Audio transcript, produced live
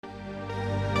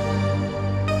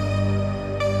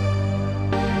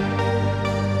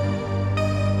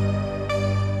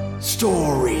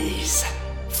Stories,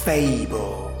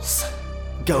 fables,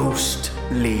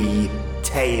 ghostly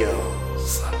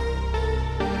tales.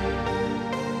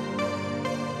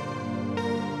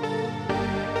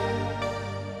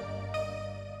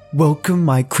 Welcome,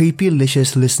 my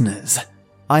creepy-licious listeners.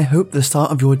 I hope the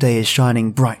start of your day is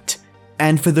shining bright.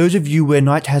 And for those of you where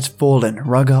night has fallen,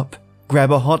 rug up,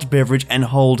 grab a hot beverage and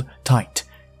hold tight.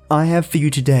 I have for you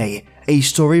today a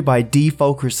story by D.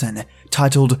 Fulkerson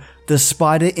titled The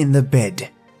Spider in the Bed.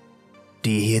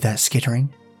 Do you hear that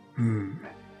skittering?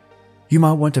 You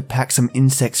might want to pack some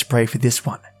insect spray for this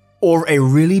one, or a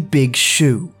really big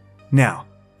shoe. Now,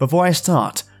 before I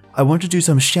start, I want to do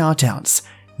some shout-outs,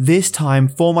 this time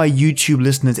for my YouTube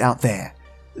listeners out there.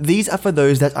 These are for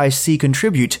those that I see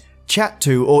contribute, chat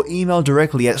to, or email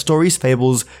directly at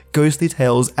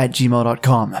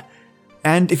storiesfablesghostlytales@gmail.com.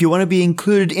 And if you want to be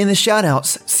included in the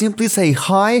shoutouts, simply say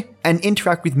hi and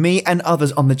interact with me and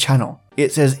others on the channel.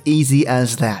 It's as easy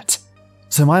as that.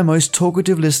 So my most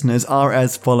talkative listeners are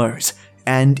as follows,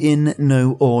 and in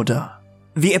no order.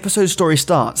 The episode story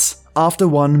starts after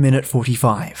 1 minute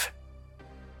 45.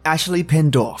 Ashley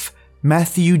Pendorf,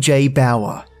 Matthew J.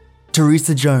 Bauer,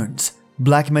 Teresa Jones,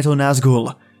 Black Metal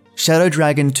Nazgul, Shadow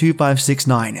Dragon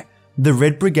 2569, The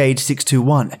Red Brigade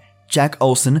 621, Jack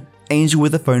Olsen, Angel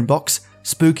with a Phone Box,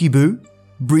 Spooky Boo,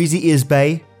 Breezy Ears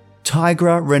Bay,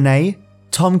 Tigra Renee,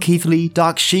 Tom Keithley,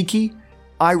 Dark Shiki,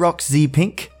 Irox Z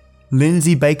Pink,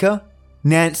 Lindsay Baker,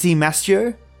 Nancy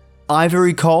Mastio,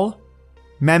 Ivory Cole,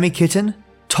 Mammy Kitten,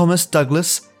 Thomas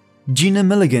Douglas, Gina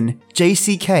Milligan,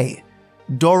 JCK,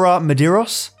 Dora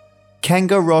Medeiros,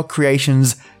 Kanga Raw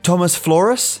Creations, Thomas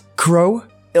Flores, Crow,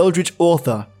 Eldritch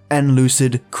Author, and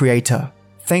Lucid Creator.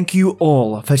 Thank you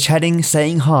all for chatting,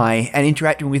 saying hi, and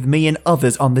interacting with me and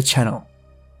others on the channel.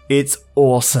 It's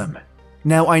awesome.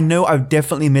 Now I know I've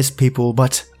definitely missed people,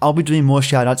 but I'll be doing more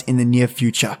shoutouts in the near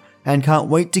future, and can't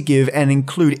wait to give and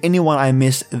include anyone I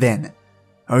miss then.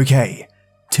 Okay,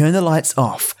 turn the lights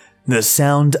off, the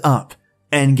sound up,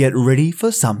 and get ready for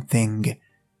something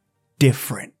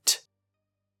different.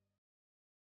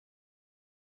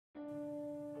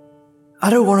 I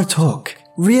don't want to talk,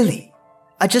 really.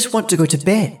 I just want to go to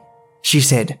bed, she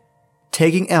said,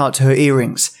 taking out her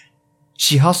earrings.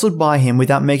 She hustled by him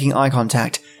without making eye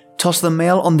contact, tossed the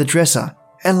mail on the dresser,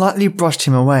 and lightly brushed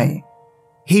him away.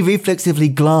 He reflexively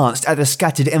glanced at the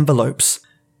scattered envelopes.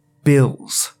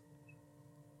 Bills.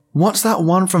 What's that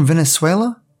one from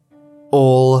Venezuela?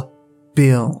 All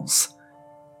bills.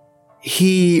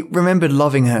 He remembered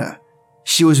loving her.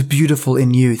 She was beautiful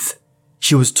in youth.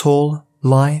 She was tall,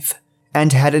 lithe,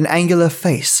 and had an angular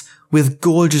face with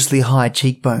gorgeously high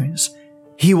cheekbones.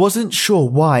 He wasn't sure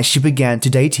why she began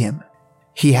to date him.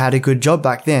 He had a good job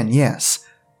back then, yes,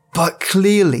 but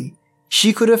clearly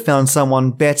she could have found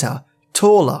someone better,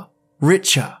 taller,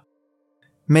 richer.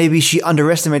 Maybe she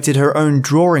underestimated her own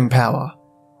drawing power.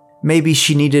 Maybe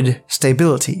she needed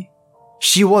stability.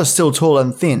 She was still tall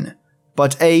and thin,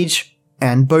 but age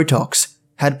and Botox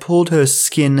had pulled her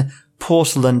skin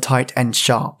porcelain tight and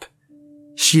sharp.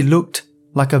 She looked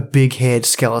like a big-haired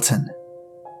skeleton.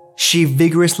 She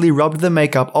vigorously rubbed the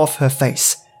makeup off her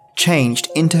face, changed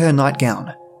into her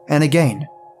nightgown, and again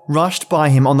rushed by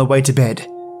him on the way to bed.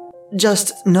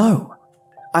 Just no.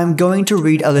 I'm going to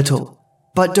read a little,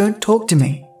 but don't talk to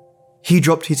me. He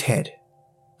dropped his head,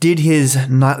 did his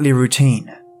nightly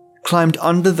routine, climbed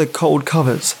under the cold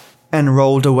covers, and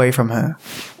rolled away from her.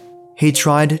 He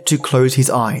tried to close his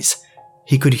eyes.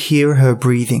 He could hear her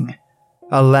breathing,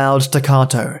 a loud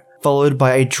staccato followed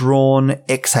by a drawn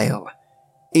exhale.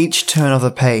 Each turn of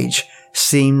the page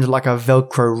seemed like a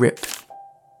Velcro rip.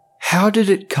 How did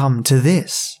it come to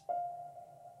this?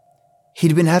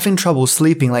 He'd been having trouble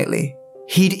sleeping lately.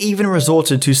 He'd even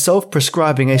resorted to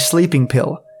self-prescribing a sleeping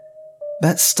pill.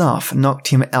 That stuff knocked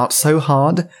him out so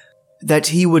hard that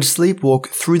he would sleepwalk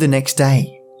through the next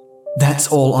day. That's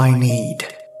all I need,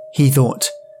 he thought,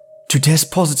 to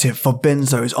test positive for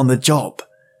benzos on the job.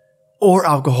 Or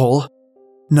alcohol.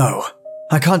 No,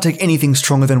 I can't take anything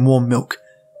stronger than warm milk.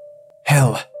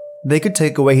 Hell, they could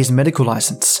take away his medical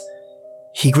license.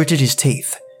 He gritted his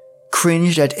teeth,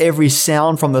 cringed at every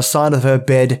sound from the side of her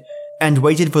bed, and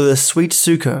waited for the sweet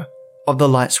succour of the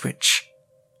light switch.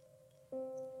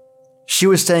 She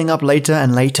was staying up later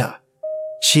and later.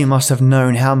 She must have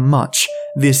known how much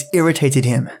this irritated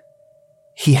him.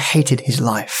 He hated his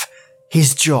life,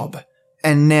 his job,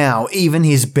 and now even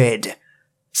his bed.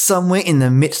 Somewhere in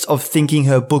the midst of thinking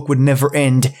her book would never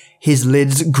end, his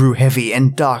lids grew heavy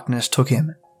and darkness took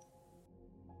him.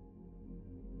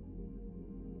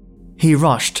 He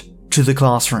rushed to the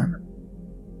classroom.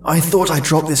 I thought I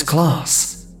dropped this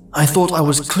class. I thought I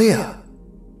was clear.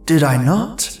 Did I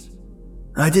not?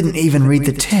 I didn't even read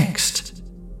the text.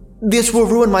 This will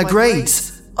ruin my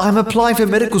grades. I'm applying for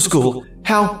medical school.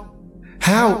 How?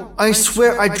 I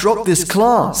swear I dropped this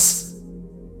class.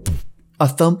 A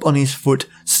thump on his foot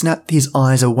snapped his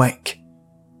eyes awake.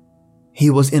 He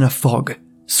was in a fog,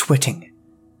 sweating,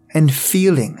 and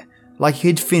feeling like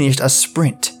he'd finished a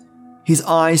sprint. His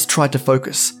eyes tried to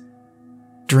focus.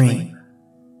 Dream.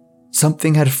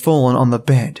 Something had fallen on the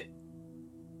bed.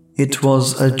 It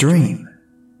was a dream.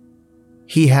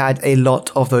 He had a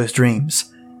lot of those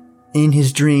dreams. In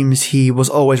his dreams, he was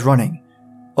always running,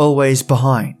 always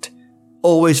behind,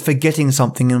 always forgetting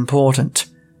something important.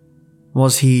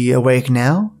 Was he awake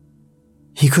now?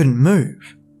 He couldn't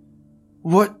move.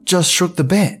 What just shook the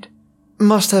bed?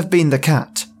 Must have been the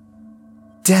cat.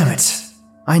 Damn it,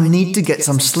 I need to get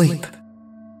some sleep.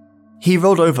 He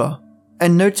rolled over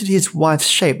and noted his wife's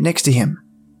shape next to him.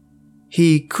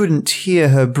 He couldn't hear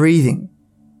her breathing.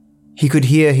 He could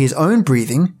hear his own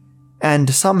breathing,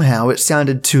 and somehow it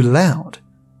sounded too loud.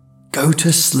 Go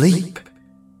to sleep.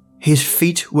 His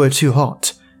feet were too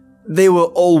hot. They were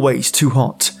always too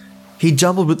hot. He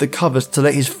jumbled with the covers to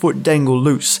let his foot dangle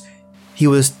loose. He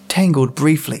was tangled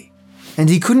briefly, and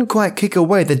he couldn't quite kick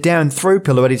away the down throw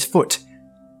pillow at his foot.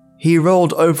 He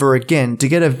rolled over again to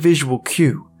get a visual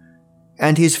cue,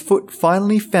 and his foot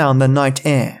finally found the night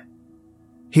air.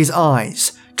 His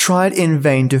eyes tried in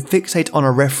vain to fixate on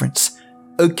a reference.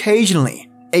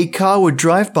 Occasionally, a car would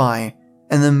drive by,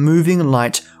 and the moving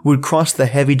light would cross the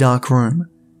heavy dark room.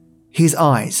 His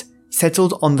eyes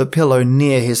settled on the pillow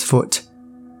near his foot.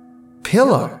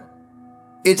 Pillow?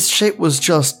 Its shape was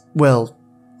just, well,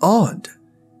 odd.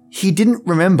 He didn't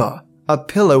remember a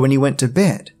pillow when he went to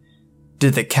bed.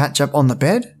 Did the cat jump on the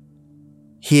bed?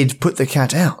 He'd put the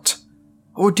cat out.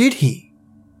 Or did he?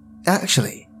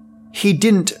 Actually, he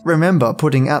didn't remember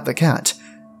putting out the cat.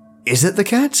 Is it the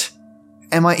cat?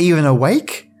 Am I even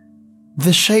awake?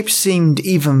 The shape seemed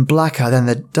even blacker than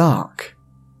the dark.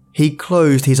 He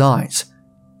closed his eyes.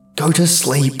 Go to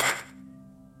sleep.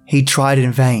 He tried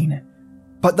in vain.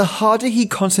 But the harder he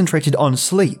concentrated on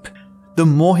sleep, the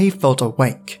more he felt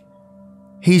awake.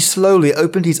 He slowly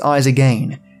opened his eyes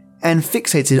again and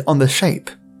fixated on the shape.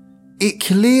 It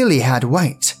clearly had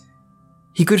weight.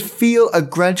 He could feel a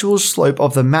gradual slope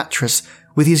of the mattress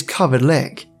with his covered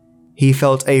leg. He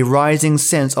felt a rising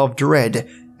sense of dread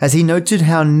as he noted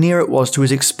how near it was to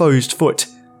his exposed foot.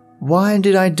 Why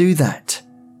did I do that?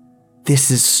 This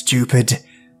is stupid.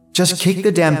 Just kick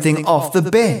the damn thing off the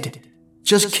bed.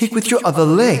 Just kick with your other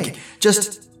leg.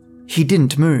 He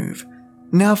didn't move.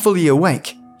 Now fully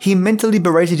awake, he mentally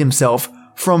berated himself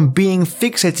from being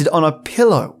fixated on a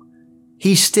pillow.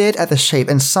 He stared at the shape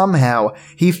and somehow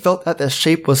he felt that the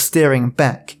shape was staring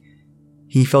back.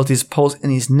 He felt his pulse in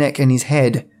his neck and his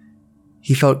head.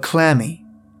 He felt clammy.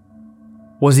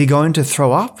 Was he going to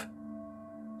throw up?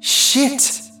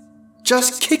 Shit!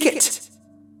 Just kick it!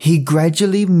 He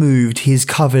gradually moved his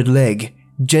covered leg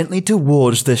gently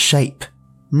towards the shape.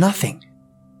 Nothing.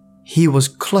 He was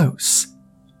close.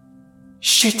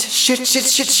 Shit.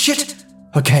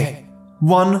 Okay,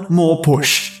 one more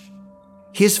push.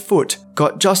 His foot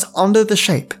got just under the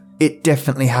shape. It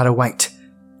definitely had a weight,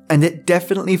 and it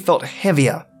definitely felt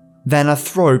heavier than a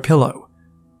throw pillow.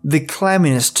 The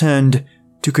clamminess turned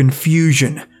to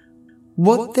confusion.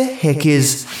 What the heck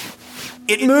is...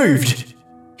 It moved!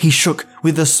 He shook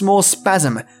with a small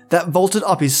spasm that vaulted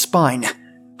up his spine.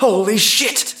 Holy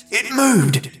shit! It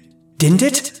moved! Didn't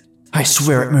it? I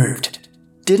swear it moved.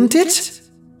 Didn't it?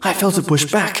 I felt it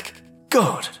push back.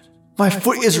 God, my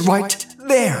foot is right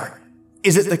there.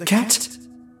 Is it the cat?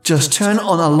 Just turn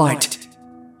on a light.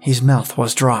 His mouth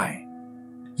was dry.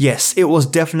 Yes, it was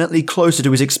definitely closer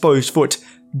to his exposed foot.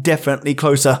 Definitely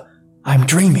closer. I'm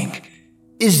dreaming.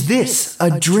 Is this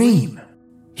a dream?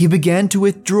 He began to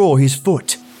withdraw his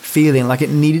foot, feeling like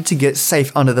it needed to get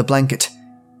safe under the blanket.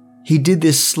 He did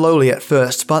this slowly at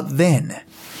first, but then...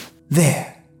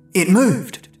 There. It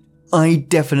moved. I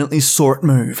definitely saw it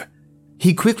move.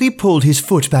 He quickly pulled his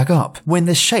foot back up when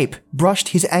the shape brushed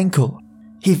his ankle.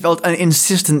 He felt an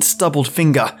insistent stubbled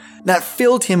finger that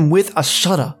filled him with a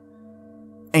shudder.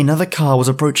 Another car was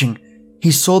approaching. He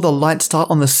saw the light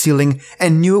start on the ceiling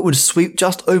and knew it would sweep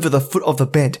just over the foot of the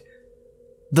bed.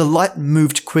 The light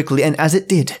moved quickly, and as it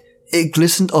did, it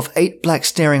glistened off 8 black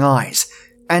staring eyes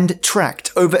and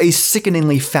tracked over a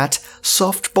sickeningly fat,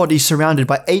 soft body surrounded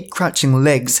by 8 crouching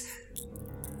legs.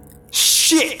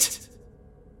 Shit!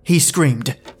 He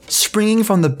screamed, springing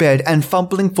from the bed and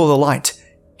fumbling for the light.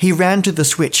 He ran to the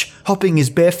switch, hopping his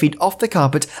bare feet off the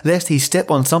carpet lest he step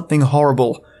on something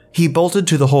horrible. He bolted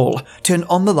to the hall, turned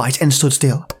on the light and stood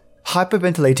still,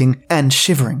 hyperventilating and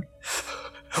shivering.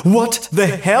 What the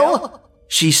hell?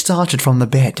 She started from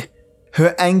the bed,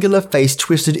 her angular face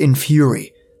twisted in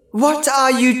fury. "What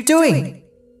are you doing?"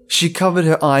 She covered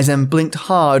her eyes and blinked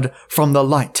hard from the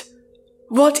light.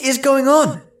 "What is going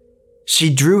on?" She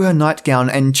drew her nightgown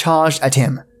and charged at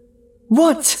him.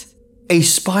 "What?" "A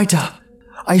spider.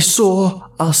 I saw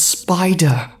a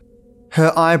spider."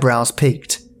 Her eyebrows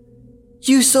peaked.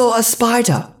 "You saw a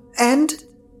spider, and?"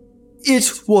 "It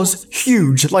was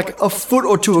huge, like a foot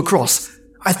or two across.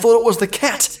 I thought it was the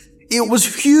cat. It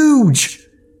was huge."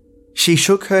 She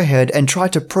shook her head and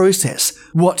tried to process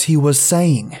what he was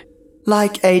saying.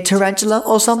 "Like a tarantula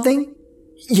or something?"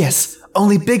 "Yes,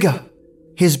 only bigger."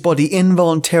 His body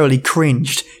involuntarily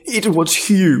cringed. It was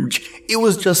huge. It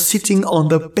was just sitting on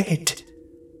the bed.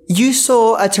 "You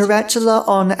saw a tarantula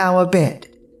on our bed.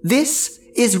 This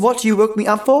is what you woke me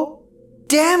up for?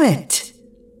 Damn it!"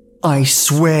 "I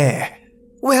swear."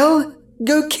 "Well,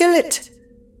 go kill it."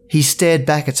 He stared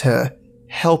back at her,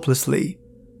 helplessly.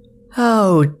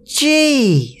 "Oh,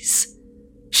 jeez."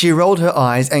 She rolled her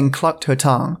eyes and clucked her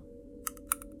tongue.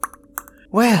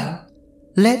 "Well,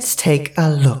 let's take a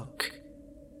look."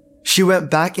 She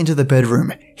went back into the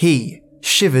bedroom. He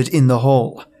shivered in the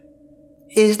hall.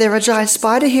 "Is there a giant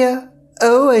spider here?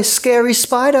 Oh, a scary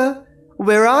spider.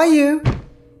 Where are you?"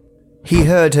 He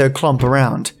heard her clomp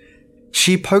around.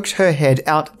 She poked her head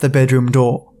out the bedroom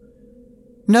door.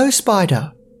 "No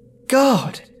spider.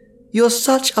 God, you're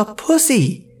such a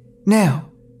pussy. Now,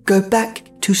 go back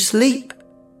to sleep."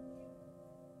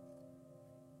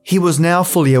 He was now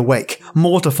fully awake,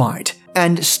 mortified,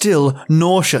 and still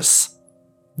nauseous.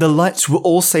 The lights were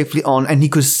all safely on and he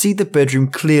could see the bedroom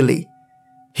clearly.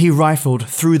 He rifled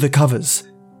through the covers.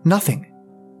 Nothing.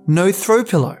 No throw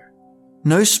pillow.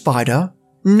 No spider.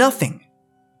 Nothing.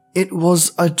 It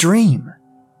was a dream.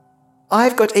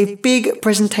 "I've got a big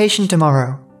presentation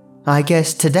tomorrow. I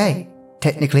guess today,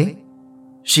 technically,"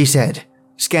 she said,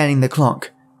 scanning the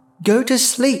clock. "Go to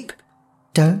sleep.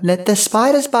 Don't let the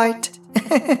spiders bite."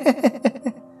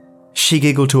 She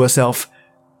giggled to herself.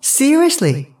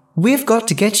 "Seriously, we've got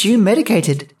to get you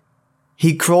medicated."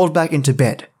 He crawled back into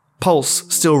bed, pulse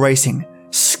still racing,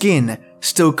 skin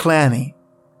still clammy.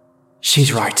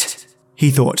 She's right, he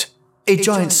thought. A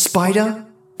giant spider?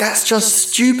 That's just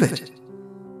stupid.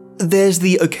 There's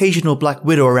the occasional black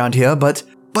widow around here, but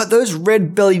those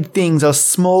red-bellied things are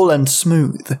small and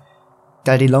smooth.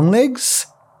 Daddy Longlegs?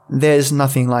 There's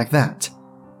nothing like that.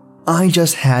 I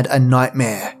just had a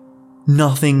nightmare.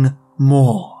 Nothing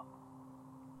more.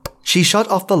 She shut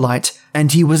off the light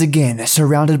and he was again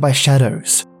surrounded by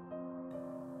shadows.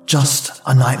 Just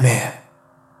a nightmare.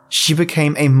 She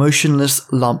became a motionless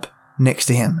lump next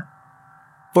to him.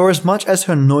 For as much as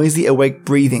her noisy awake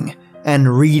breathing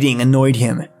and reading annoyed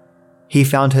him, he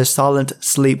found her silent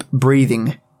sleep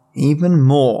breathing even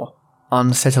more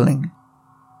unsettling.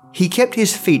 He kept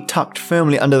his feet tucked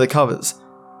firmly under the covers.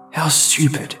 How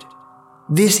stupid.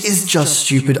 This is just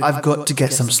stupid. I've got to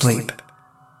get some sleep.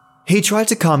 He tried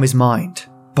to calm his mind,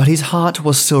 but his heart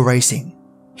was still racing.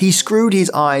 He screwed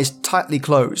his eyes tightly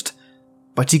closed,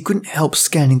 but he couldn't help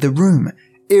scanning the room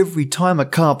every time a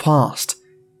car passed.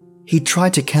 He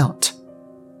tried to count.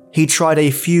 He tried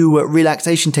a few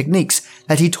relaxation techniques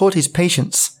that he taught his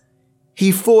patients.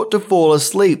 He fought to fall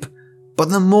asleep, but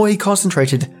the more he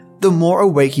concentrated, the more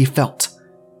awake he felt.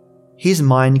 His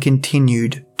mind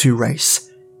continued to race.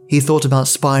 He thought about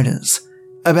spiders,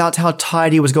 about how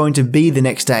tired he was going to be the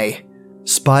next day.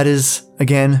 Spiders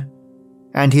again,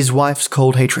 and his wife's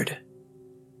cold hatred.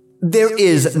 There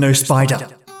is no spider.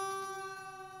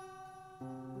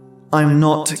 I'm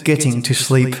not getting to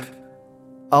sleep.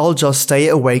 I'll just stay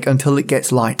awake until it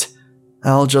gets light.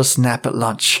 I'll just nap at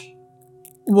lunch.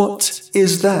 What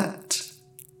is that?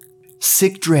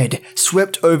 Sick dread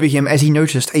swept over him as he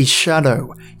noticed a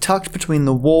shadow tucked between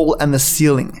the wall and the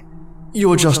ceiling.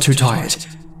 You're just too tired.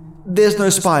 There's no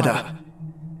spider.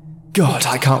 God,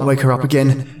 I can't wake her up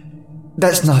again.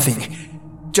 That's nothing.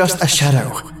 Just a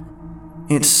shadow.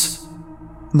 It's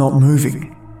not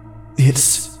moving.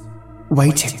 It's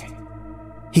waiting.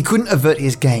 He couldn't avert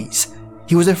his gaze.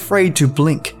 He was afraid to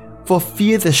blink, for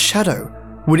fear the shadow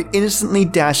would instantly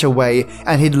dash away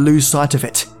and he'd lose sight of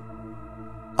it.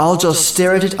 I'll just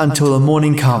stare at it until the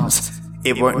morning comes.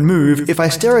 It won't move if I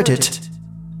stare at it.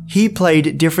 He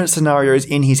played different scenarios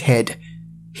in his head.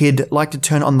 He'd like to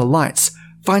turn on the lights,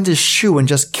 find a shoe and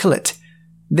just kill it.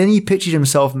 Then he pictured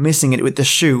himself missing it with the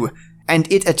shoe,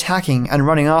 and it attacking and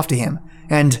running after him,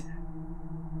 and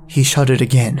he shuddered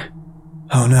again.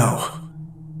 Oh no,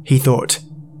 he thought.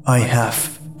 I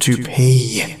have to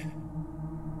pee.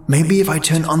 Maybe if I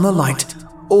turn on the light,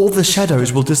 all the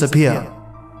shadows will disappear.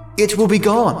 It will be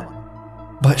gone.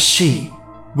 But she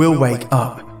will wake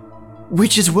up.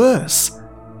 Which is worse?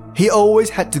 He always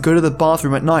had to go to the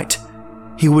bathroom at night.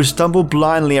 He would stumble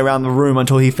blindly around the room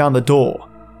until he found the door.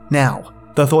 Now,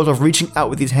 the thought of reaching out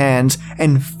with his hands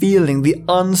and feeling the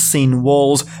unseen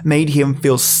walls made him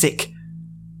feel sick.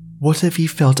 What if he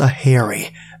felt a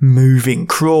hairy, moving,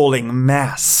 crawling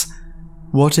mass?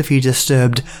 What if he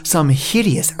disturbed some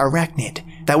hideous arachnid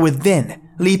that would then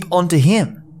leap onto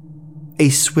him? A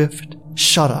swift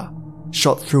shudder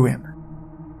shot through him.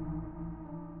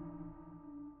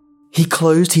 He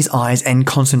closed his eyes and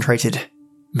concentrated.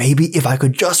 Maybe if I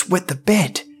could just wet the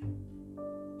bed.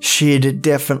 She'd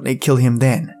definitely kill him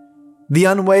then. The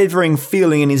unwavering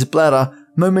feeling in his bladder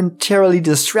momentarily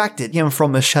distracted him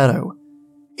from the shadow.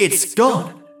 It's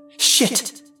gone!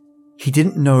 Shit! He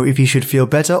didn't know if he should feel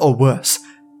better or worse.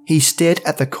 He stared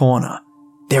at the corner.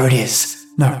 There it is.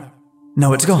 No,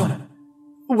 it's gone.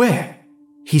 Where?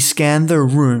 He scanned the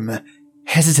room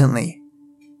hesitantly.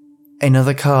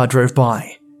 Another car drove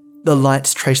by. The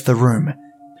lights traced the room.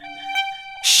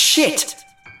 Shit!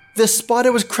 The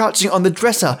spider was crouching on the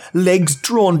dresser, legs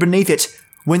drawn beneath it.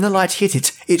 When the light hit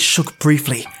it, it shook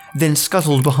briefly, then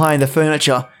scuttled behind the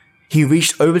furniture. He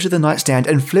reached over to the nightstand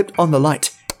and flipped on the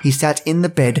light. He sat in the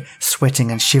bed, sweating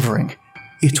and shivering.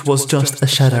 It was just a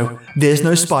shadow. There's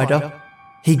no spider.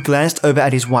 He glanced over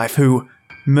at his wife, who,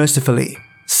 mercifully,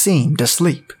 seemed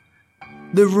asleep.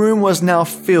 The room was now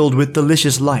filled with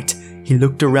delicious light. He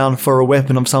looked around for a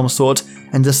weapon of some sort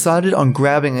and decided on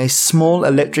grabbing a small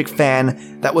electric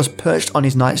fan that was perched on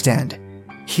his nightstand.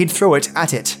 He'd throw it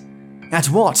at it. At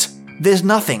what? There's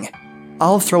nothing.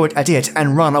 I'll throw it at it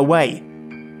and run away.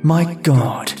 My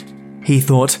God, he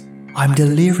thought, I'm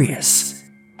delirious.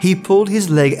 He pulled his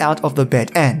leg out of the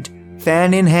bed and,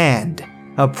 fan in hand,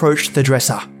 approached the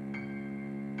dresser.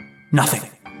 Nothing.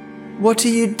 What are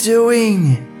you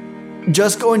doing?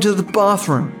 Just going to the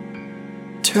bathroom.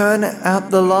 Turn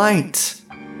out the light.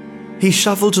 He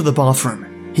shuffled to the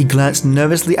bathroom. He glanced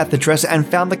nervously at the dresser and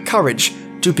found the courage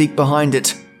to peek behind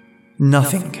it.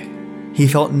 Nothing. He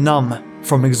felt numb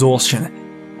from exhaustion.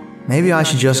 Maybe I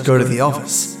should just go to the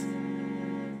office.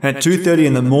 At 2:30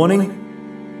 in the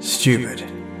morning? Stupid.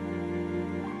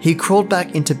 He crawled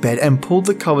back into bed and pulled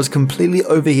the covers completely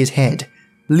over his head,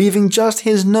 leaving just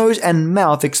his nose and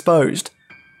mouth exposed.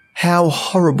 How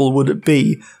horrible would it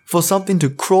be for something to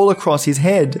crawl across his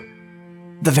head?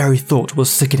 The very thought was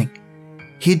sickening.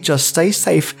 He'd just stay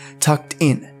safe tucked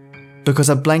in, because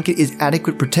a blanket is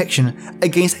adequate protection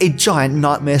against a giant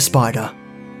nightmare spider.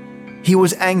 He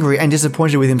was angry and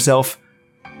disappointed with himself.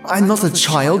 I'm not a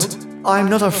child. I'm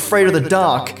not afraid of the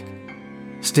dark.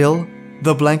 Still,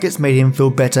 the blankets made him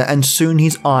feel better and soon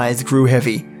his eyes grew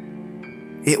heavy.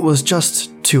 It was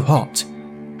just too hot.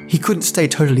 He couldn't stay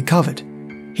totally covered.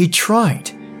 He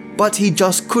tried, but he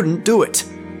just couldn't do it.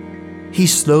 He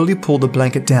slowly pulled the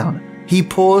blanket down. He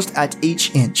paused at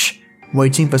each inch,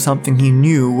 waiting for something he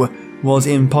knew was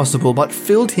impossible but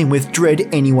filled him with dread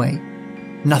anyway.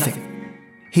 Nothing.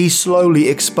 He slowly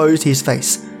exposed his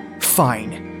face.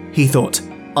 Fine, he thought.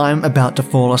 I'm about to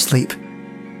fall asleep.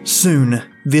 Soon,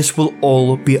 this will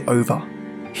all be over.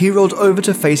 He rolled over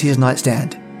to face his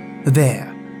nightstand.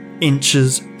 There,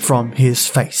 inches from his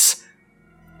face,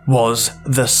 was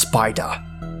the spider.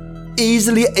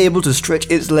 Easily able to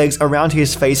stretch its legs around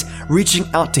his face, reaching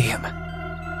out to him.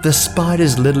 The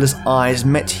spider's lidless eyes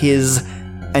met his,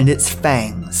 and its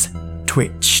fangs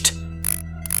twitched.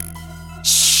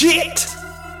 Shit!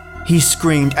 He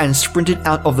screamed and sprinted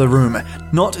out of the room,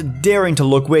 not daring to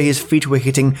look where his feet were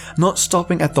hitting, not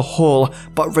stopping at the hall,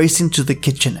 but racing to the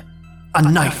kitchen. A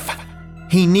knife!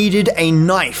 He needed a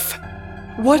knife!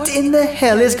 What in the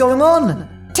hell is going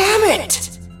on? Damn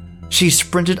it! She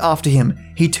sprinted after him.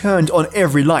 He turned on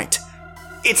every light.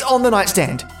 It's on the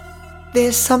nightstand.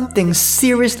 There's something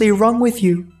seriously wrong with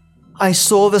you. I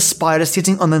saw the spider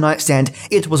sitting on the nightstand.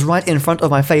 It was right in front of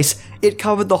my face. It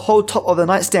covered the whole top of the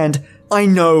nightstand. I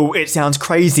know it sounds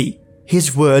crazy.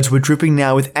 His words were dripping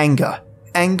now with anger.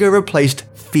 Anger replaced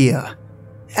fear.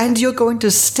 And you're going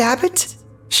to stab it?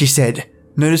 She said,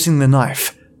 noticing the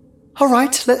knife. All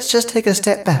right, let's just take a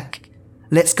step back.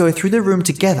 Let's go through the room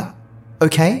together.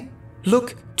 Okay?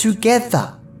 Look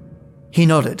together. He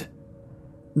nodded.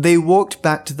 They walked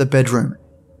back to the bedroom.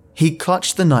 He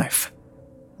clutched the knife.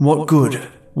 What good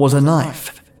was a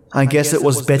knife? I guess it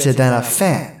was better than a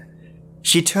fan.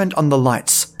 She turned on the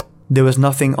lights. There was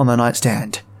nothing on the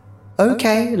nightstand.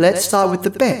 Okay, let's start with the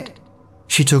bed.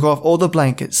 She took off all the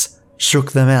blankets,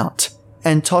 shook them out,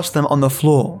 and tossed them on the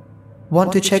floor.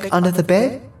 Want to check under the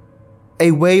bed?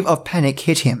 A wave of panic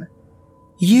hit him.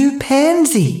 You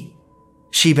pansy!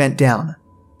 She bent down.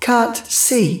 Can't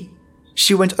see.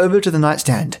 She went over to the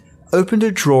nightstand, opened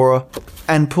a drawer,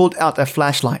 and pulled out a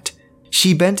flashlight.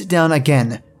 She bent down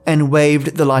again and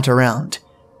waved the light around.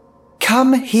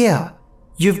 "Come here.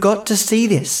 You've got to see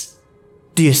this."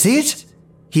 "Do you see it?"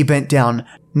 He bent down,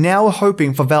 now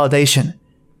hoping for validation.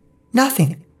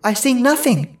 "Nothing. I see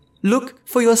nothing. Look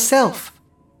for yourself."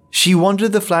 She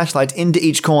wandered the flashlight into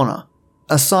each corner.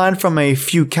 Aside from a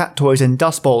few cat toys and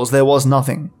dust bowls, there was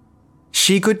nothing.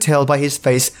 She could tell by his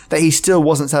face that he still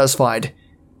wasn't satisfied.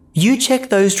 "You check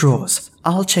those drawers.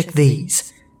 I'll check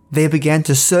these." They began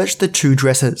to search the 2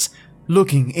 dressers,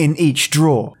 looking in each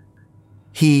drawer.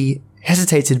 He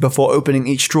hesitated before opening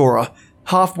each drawer,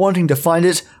 half wanting to find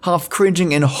it, half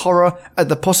cringing in horror at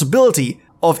the possibility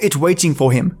of it waiting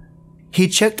for him. He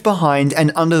checked behind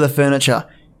and under the furniture.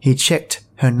 He checked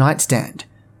her nightstand.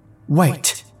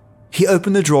 Wait. He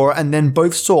opened the drawer and then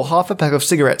both saw half a pack of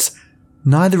cigarettes.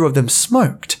 Neither of them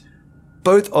smoked.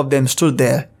 Both of them stood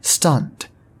there, stunned.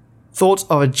 Thoughts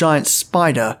of a giant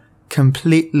spider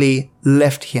completely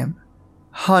left him.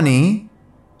 "Honey,"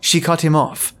 she cut him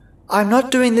off. "I'm not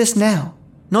doing this now.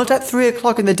 Not at 3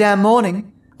 o'clock in the damn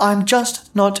morning. I'm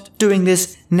just not doing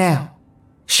this now."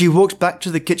 She walked back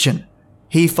to the kitchen.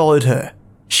 He followed her.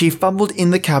 She fumbled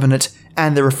in the cabinet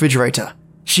and the refrigerator.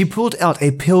 She pulled out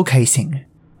a pill casing.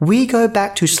 "We go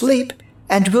back to sleep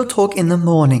and we'll talk in the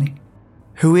morning."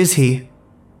 "Who is he?"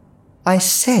 "I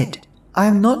said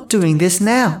I'm not doing this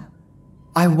now.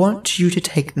 I want you to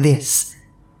take this."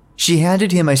 She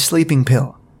handed him a sleeping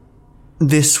pill.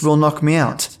 "This will knock me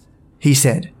out," he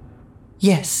said.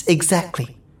 "Yes,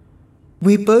 exactly.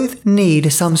 We both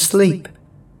need some sleep.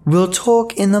 We'll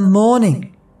talk in the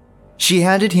morning." She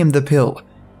handed him the pill.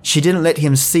 She didn't let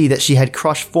him see that she had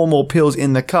crushed 4 more pills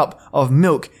in the cup of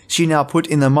milk she now put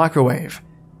in the microwave.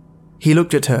 He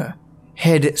looked at her,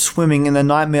 head swimming in the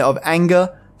nightmare of anger,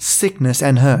 sickness,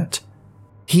 and hurt.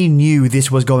 He knew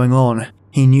this was going on.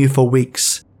 He knew for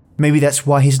weeks. Maybe that's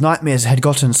why his nightmares had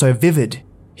gotten so vivid.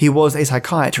 He was a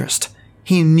psychiatrist.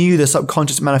 He knew the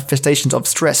subconscious manifestations of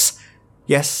stress.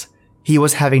 Yes, he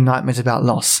was having nightmares about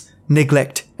loss,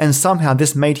 neglect, and somehow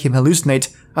this made him hallucinate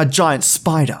a giant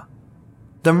spider.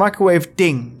 The microwave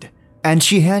dinged, and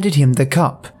she handed him the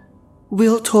cup.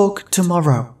 "We'll talk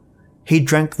tomorrow." He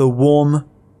drank the warm,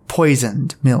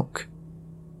 poisoned milk.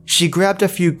 She grabbed a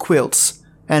few quilts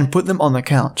and put them on the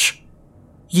couch.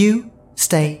 "You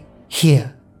stay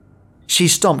here." She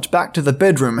stomped back to the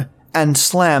bedroom and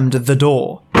slammed the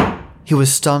door. He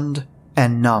was stunned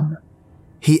and numb.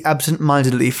 He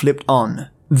absent-mindedly flipped on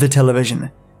the television.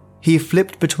 He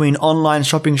flipped between online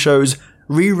shopping shows,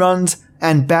 reruns,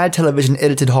 and bad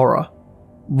television-edited horror.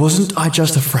 Wasn't I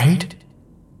just afraid?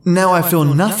 Now I feel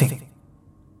nothing.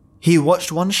 He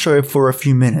watched one show for a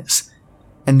few minutes,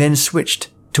 and then switched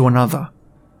to another.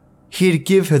 He'd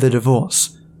give her the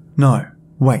divorce. No,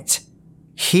 wait.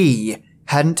 He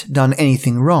hadn't done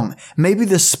anything wrong. Maybe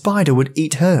the spider would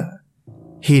eat her.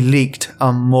 He leaked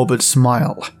a morbid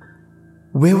smile.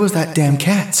 Where was that damn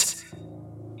cat?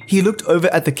 He looked over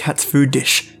at the cat's food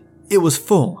dish. It was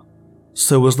full.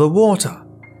 So was the water.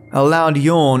 A loud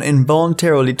yawn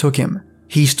involuntarily took him.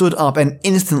 He stood up and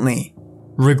instantly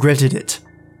regretted it.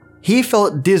 He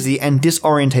felt dizzy and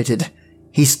disorientated.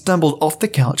 He stumbled off the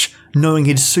couch, knowing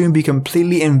he'd soon be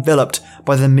completely enveloped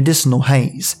by the medicinal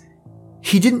haze.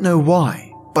 He didn't know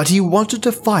why, but he wanted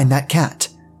to find that cat.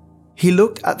 He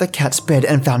looked at the cat's bed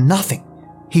and found nothing.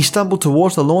 He stumbled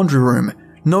towards the laundry room,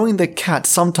 knowing the cat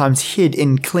sometimes hid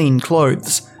in clean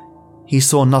clothes. He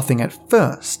saw nothing at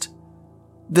first.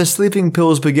 The sleeping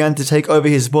pills began to take over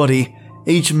his body.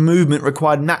 Each movement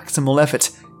required maximal effort.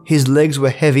 His legs were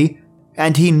heavy,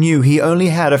 and he knew he only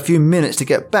had a few minutes to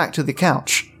get back to the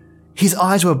couch. His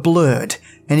eyes were blurred,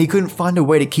 and he couldn't find a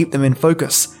way to keep them in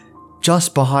focus.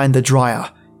 Just behind the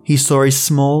dryer, he saw a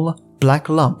small, black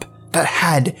lump that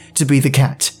had to be the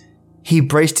cat. He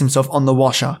braced himself on the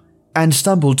washer and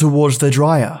stumbled towards the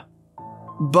dryer.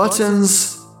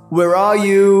 "Buttons, where are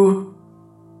you?"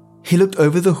 He looked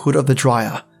over the hood of the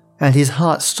dryer, and his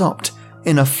heart stopped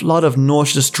in a flood of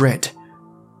nauseous dread.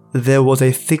 There was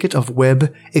a thicket of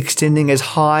web extending as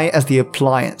high as the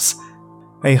appliance.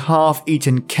 A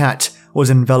half-eaten cat was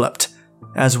enveloped,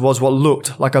 as was what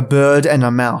looked like a bird and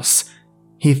a mouse.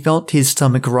 He felt his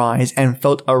stomach rise and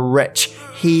felt a retch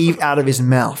heave out of his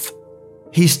mouth.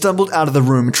 He stumbled out of the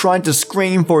room, trying to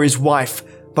scream for his wife,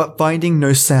 but finding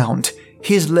no sound.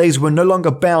 His legs were no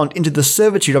longer bound into the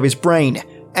servitude of his brain,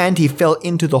 and he fell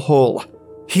into the hall.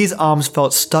 His arms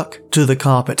felt stuck to the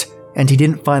carpet, and he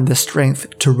didn't find the strength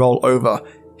to roll over.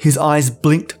 His eyes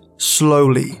blinked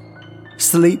slowly.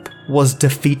 Sleep was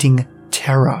defeating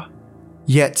terror.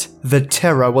 Yet the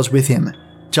terror was with him,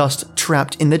 just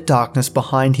trapped in the darkness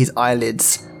behind his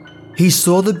eyelids. He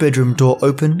saw the bedroom door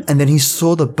open and then he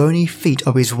saw the bony feet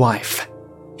of his wife.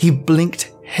 He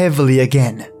blinked heavily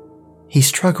again. He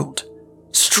struggled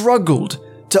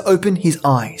to open his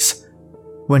eyes.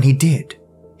 When he did,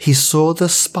 he saw the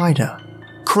spider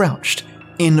crouched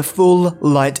in full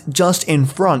light just in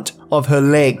front of her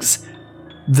legs.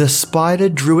 The spider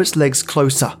drew its legs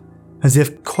closer, as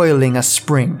if coiling a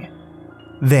spring.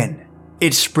 Then,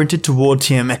 it sprinted towards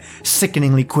him,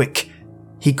 sickeningly quick.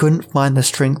 He couldn't find the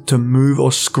strength to move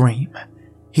or scream.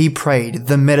 He prayed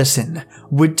the medicine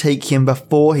would take him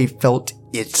before he felt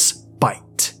its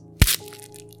bite.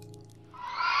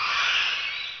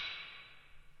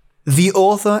 The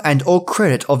author and all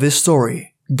credit of this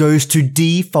story goes to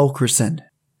D. Fulkerson.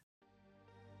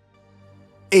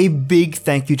 A big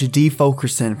thank you to D.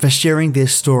 Fulkerson for sharing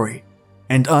this story.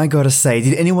 And I gotta say,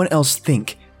 did anyone else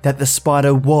think that the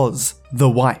spider was the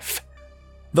wife?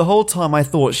 The whole time I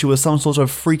thought she was some sort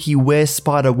of freaky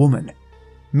were-spider woman,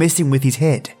 messing with his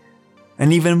head,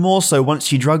 and even more so once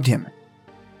she drugged him.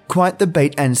 Quite the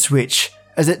bait and switch,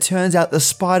 as it turns out the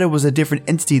spider was a different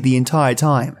entity the entire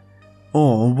time.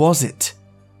 Or was it?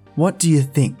 What do you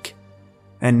think?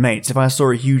 And mates, if I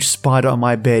saw a huge spider on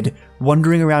my bed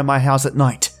wandering around my house at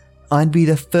night, I'd be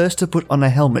the first to put on a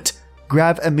helmet,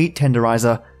 grab a meat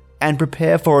tenderizer, and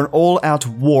prepare for an all-out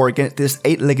war against this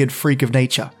 8-legged freak of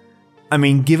nature. I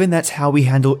mean, given that's how we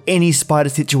handle any spider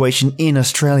situation in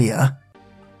Australia.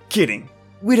 Kidding,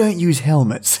 we don't use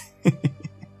helmets.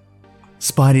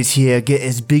 Spiders here get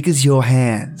as big as your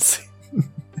hands.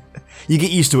 You get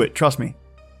used to it, trust me.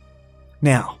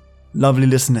 Now, lovely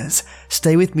listeners,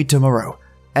 stay with me tomorrow,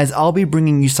 as I'll be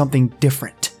bringing you something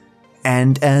different.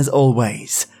 And as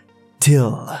always,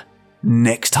 till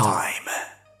next time.